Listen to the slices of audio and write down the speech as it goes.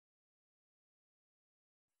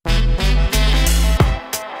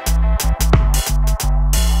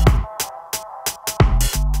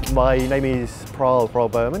My name is Pryle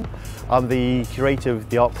Behrman. I'm the curator of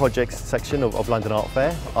the art projects section of London Art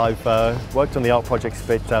Fair. I've worked on the art projects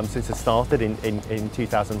bit since it started in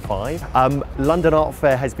 2005. London Art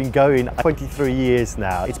Fair has been going 23 years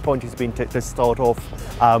now. Its point has been to start off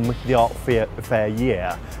the art fair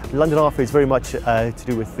year. London Art Fair is very much to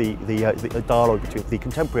do with the dialogue between the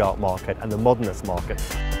contemporary art market and the modernist market.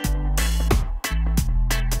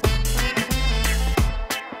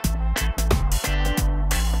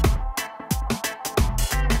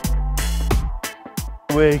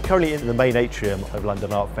 We're currently in the main atrium of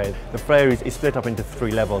London Art Fair. The fair is split up into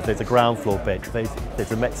 3 levels. There's a ground floor bit,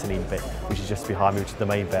 there's a mezzanine bit, which is just behind me, which is the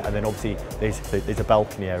main bit, and then obviously there's a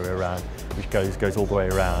balcony area around, which goes all the way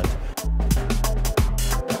around.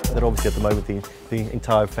 Then obviously at the moment the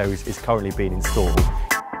entire fair is currently being installed.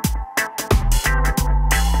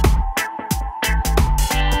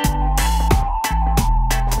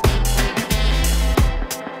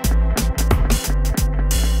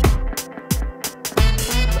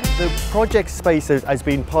 The project space has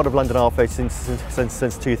been part of London Art Fair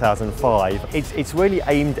since 2005. It's really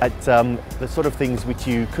aimed at the sort of things which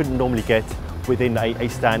you couldn't normally get within a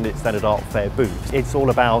standard art fair booth. It's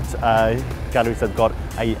all about galleries that have got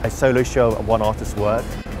a solo show of one artist's work,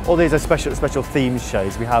 or there's a special themes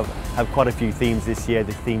shows. We have quite a few themes this year.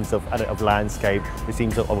 The themes of landscape, the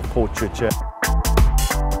themes of portraiture,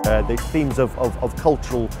 the themes of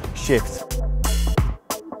cultural shifts.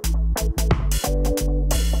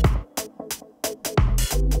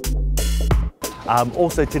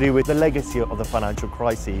 Also to do with the legacy of the financial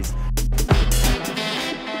crises.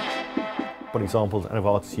 One example of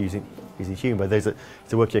artists using humour, there's a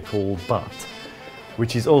work here called But,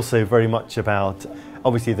 which is also very much about,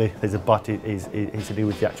 obviously there's a butt is to do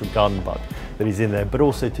with the actual gun butt that is in there, but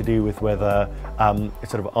also to do with whether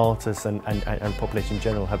sort of artists and population in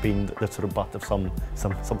general have been the sort of butt of some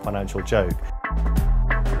financial joke.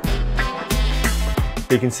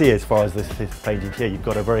 You can see as far as this painting here, you've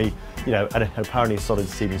got a very, an apparently solid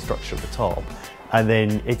ceiling structure at the top, and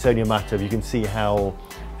then it's only a matter of, you can see how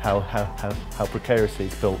precariously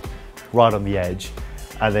it's built right on the edge,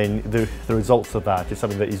 and then the results of that is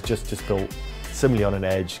something that is just built similarly on an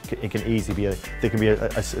edge. It can easily be there can be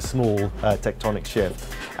a small tectonic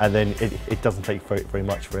shift, and then it doesn't take very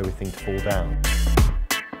much for everything to fall down.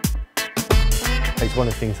 It's one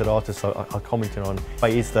of the things that artists are commenting on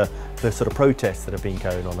is the sort of protests that have been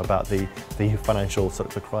going on about the financial sort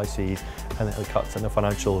of the crises and the cuts and the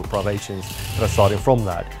financial privations that are starting from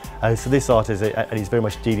that. So this artist is very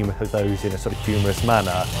much dealing with those in a sort of humorous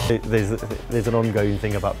manner. There's an ongoing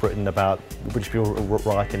thing about Britain, about British people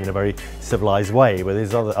writing in a very civilised way, where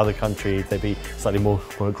there's other countries they'd be slightly more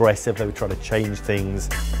aggressive, they would try to change things.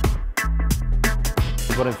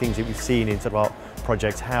 One of the things that we've seen in sort of art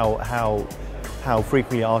projects, how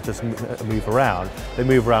frequently artists move around. They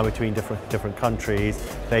move around between different countries.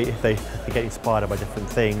 They get inspired by different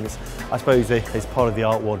things. I suppose as part of the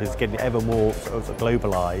art world is getting ever more sort of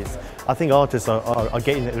globalised. I think artists are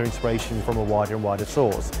getting their inspiration from a wider and wider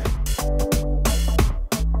source.